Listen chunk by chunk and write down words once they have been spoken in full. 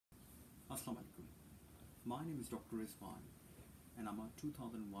Assalamu alaikum. My name is Dr. Rizwan and I'm a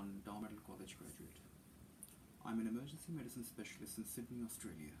 2001 Dow Medal College graduate. I'm an emergency medicine specialist in Sydney,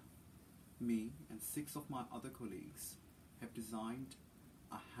 Australia. Me and 6 of my other colleagues have designed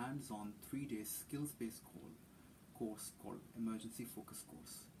a hands-on 3-day skills-based course called Emergency Focus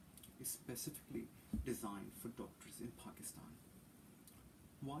Course. It's specifically designed for doctors in Pakistan.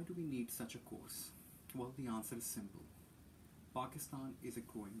 Why do we need such a course? Well, the answer is simple. Pakistan is a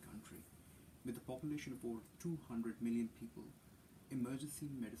growing country. With a population of over 200 million people, emergency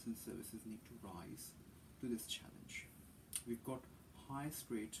medicine services need to rise to this challenge. We've got highest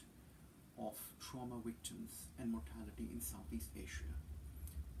rate of trauma victims and mortality in Southeast Asia.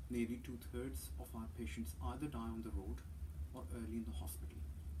 Nearly 2/3 of our patients either die on the road or early in the hospital.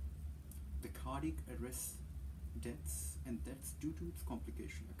 The cardiac arrest deaths and deaths due to its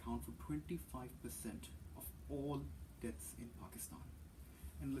complication account for 25% of all deaths in Pakistan.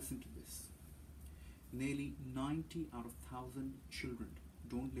 And listen to this. Nearly 90 out of 1,000 children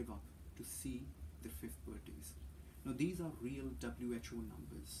don't live up to see their 5th birthdays. Now these are real WHO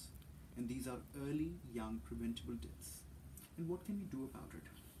numbers, and these are early, young, preventable deaths. And what can we do about it?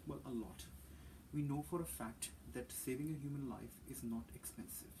 Well, a lot. We know for a fact that saving a human life is not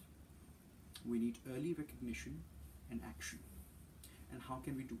expensive. We need early recognition and action. And how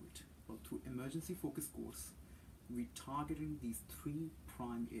can we do it? Well, through Emergency Focus Course, we're targeting these 3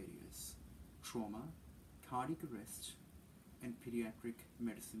 prime areas: trauma, cardiac arrest, and pediatric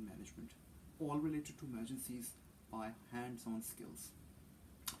medicine management, all related to emergencies by hands-on skills.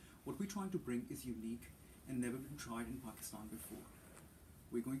 What we're trying to bring is unique and never been tried in Pakistan before.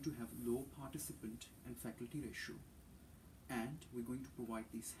 We're going to have low participant and faculty ratio, and we're going to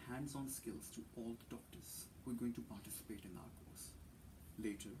provide these hands-on skills to all the doctors who are going to participate in our course.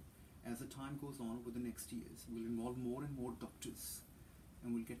 Later, as the time goes on over the next years, we'll involve more and more doctors,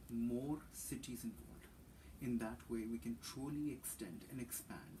 and we'll get more cities involved. In that way, we can truly extend and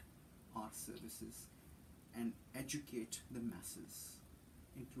expand our services and educate the masses,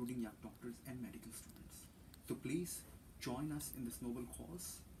 including young doctors and medical students. So please join us in this noble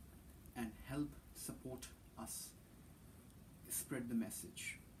cause and help support us spread the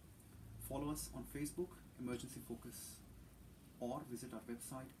message. Follow us on Facebook, Emergency Focus, or visit our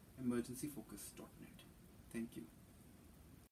website, emergencyfocus.net. Thank you.